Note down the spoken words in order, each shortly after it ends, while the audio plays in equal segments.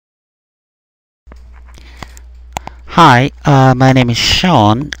Hi, my name is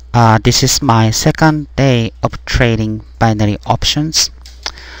Sean. This is my second day of trading binary options.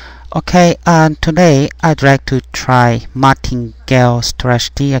 Okay, today I'd like to try martingale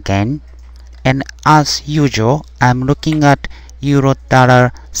strategy again. And as usual, I'm looking at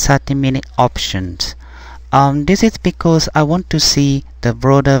euro-dollar 30-minute options. This is because I want to see the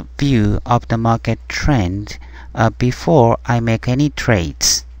broader view of the market trend before I make any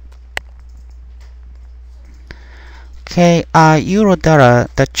trades. Okay, euro dollar,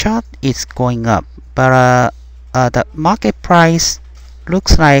 the chart is going up, but the market price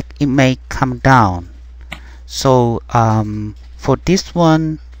looks like it may come down. So for this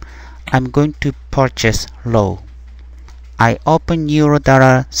one, I'm going to purchase low. I open euro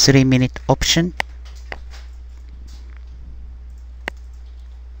dollar 3-minute option.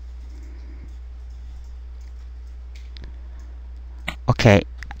 Okay,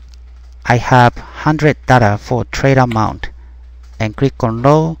 I have $100 for trade amount and click on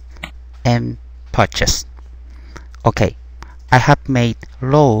low and purchase. Okay, I have made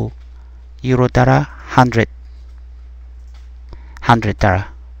low euro dollar $100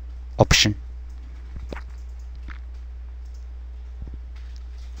 option.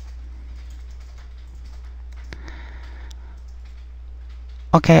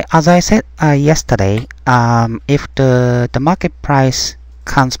 Okay, as I said yesterday, if the market price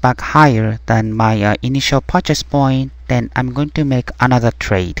comes back higher than my initial purchase point, then I'm going to make another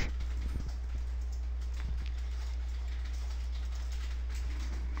trade.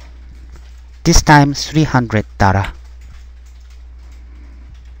 This time $300.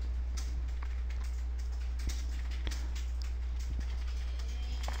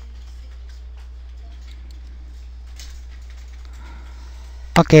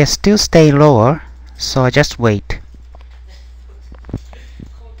 Okay, still stay lower, so I just wait.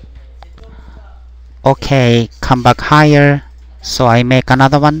 Okay, come back higher, so I make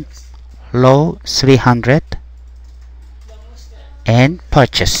another one, low 300 and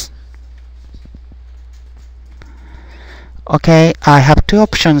purchase. Okay, I have two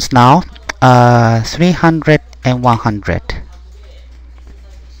options now, 300 and 100.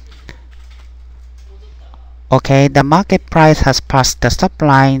 Okay, the market price has passed the stop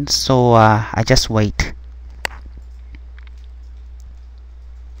line, so I just wait.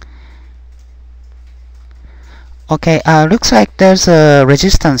 Okay, looks like there's a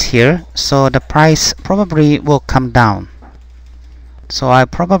resistance here, so the price probably will come down. So I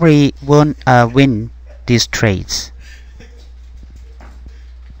probably won't win these trades.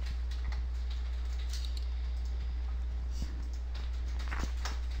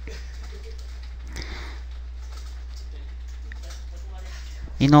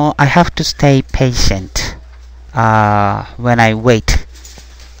 You know, I have to stay patient when I wait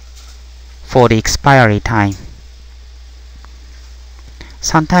for the expiry time.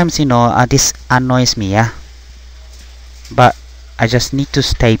 Sometimes, you know, this annoys me, yeah, but I just need to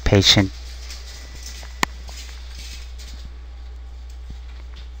stay patient.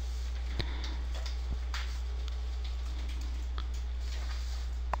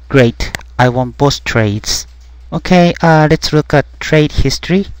 Great, I won both trades. Okay, let's look at trade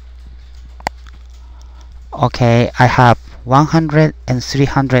history. Okay, I have 100 and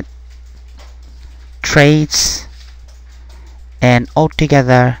 300 trades, and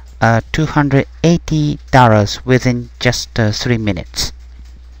altogether $280 within just 3 minutes.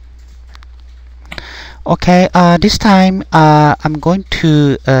 Okay, this time I'm going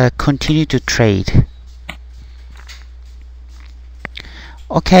to continue to trade.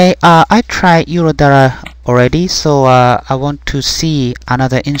 Okay, I tried euro dollar already, so I want to see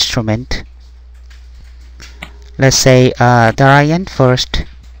another instrument. Let's say dollar yen first.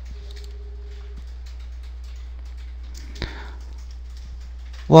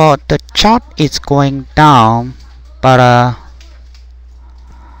 Well, the chart is going down, but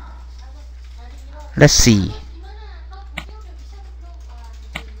let's see.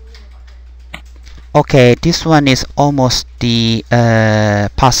 Okay, this one is almost the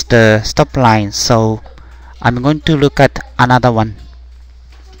past the stop line, so I'm going to look at another one.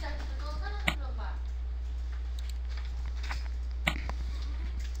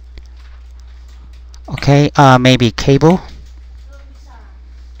 Okay, maybe cable.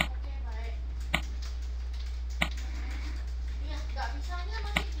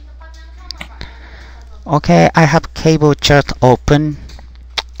 Okay, I have cable chart open.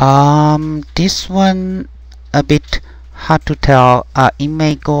 This one a bit hard to tell. It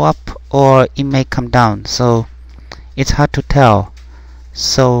may go up or it may come down, so it's hard to tell.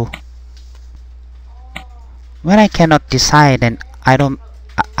 So when I cannot decide, then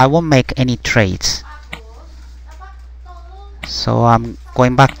I won't make any trades. So I'm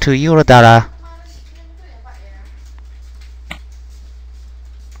going back to euro dollar.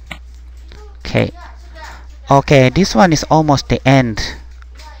 Okay. Okay, this one is almost the end.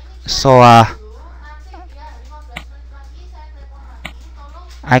 So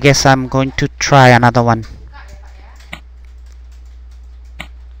I guess I'm going to try another one.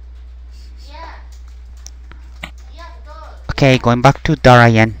 Okay, going back to dollar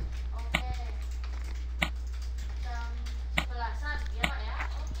yen.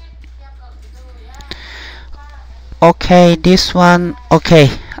 Okay, this one. Okay,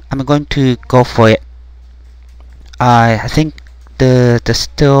 I'm going to go for it. I think the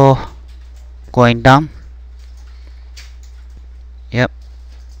still going down. Yep.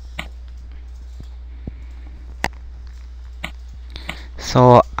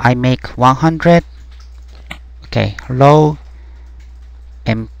 So I make 100. Okay, low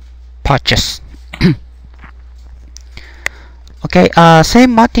and purchase. Okay,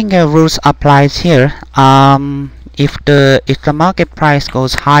 same martingale rules applies here. If the market price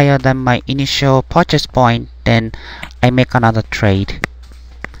goes higher than my initial purchase point, then I make another trade.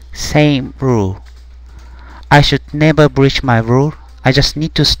 Same rule. I should never breach my rule. I just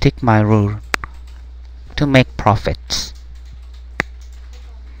need to stick my rule to make profits.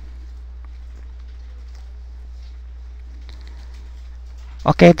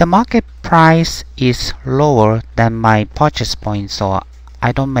 Okay, the market price is lower than my purchase point, so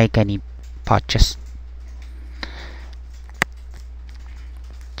I don't make any purchase.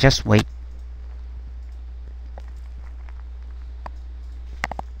 Just wait.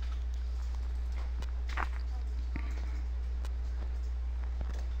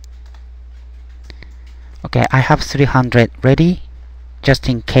 Okay, I have 300 ready just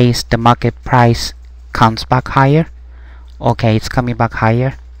in case the market price comes back higher. Okay, it's coming back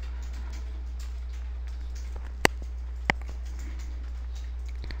higher.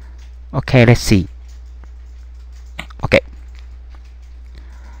 Okay, let's see. Okay.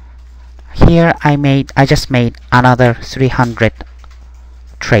 Here I just made another 300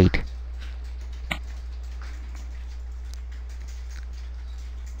 trade.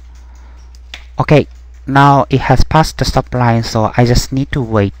 Okay, now it has passed the stop line, so I just need to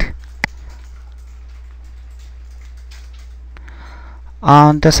wait.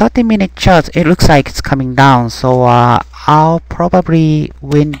 On the 30-minute chart, it looks like it's coming down, so I'll probably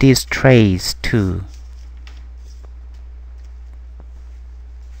win these trades too.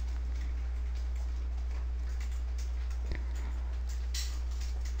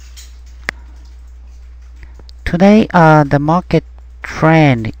 Today, the market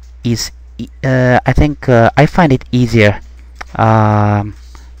trend is, I think, I find it easier. The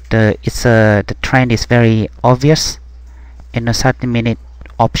trend is very obvious in a 30-minute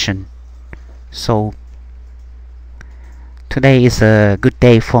option. So today is a good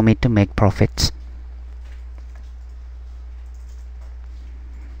day for me to make profits.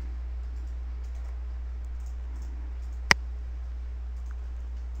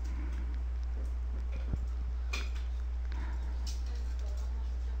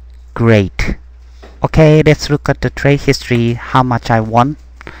 Great. Okay, let's look at the trade history, how much I won.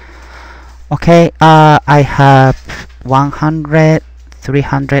 Okay, I have 100,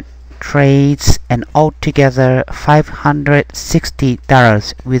 300 trades and altogether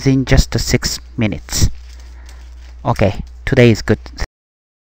 $560 within just 6 minutes. Okay, today is good.